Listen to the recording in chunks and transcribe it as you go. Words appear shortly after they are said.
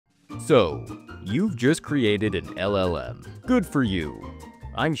So, you've just created an LLM. Good for you.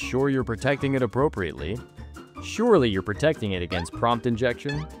 I'm sure you're protecting it appropriately. Surely you're protecting it against prompt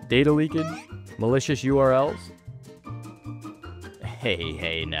injection, data leakage, malicious URLs?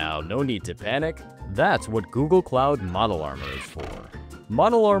 Hey now, no need to panic. That's what Google Cloud Model Armor is for.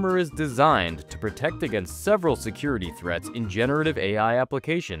 Model Armor is designed to protect against several security threats in generative AI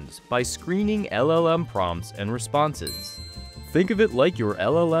applications by screening LLM prompts and responses. Think of it like your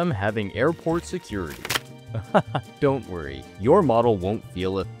LLM having airport security. Don't worry, your model won't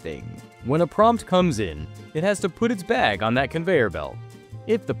feel a thing. When a prompt comes in, it has to put its bag on that conveyor belt.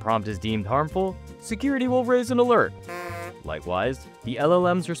 If the prompt is deemed harmful, security will raise an alert. Likewise, the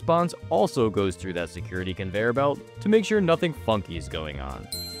LLM's response also goes through that security conveyor belt to make sure nothing funky is going on.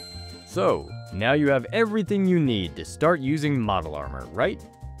 So, now you have everything you need to start using Model Armor, right?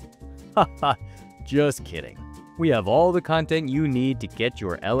 Haha, just kidding. We have all the content you need to get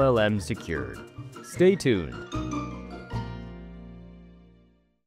your LLM secured. Stay tuned.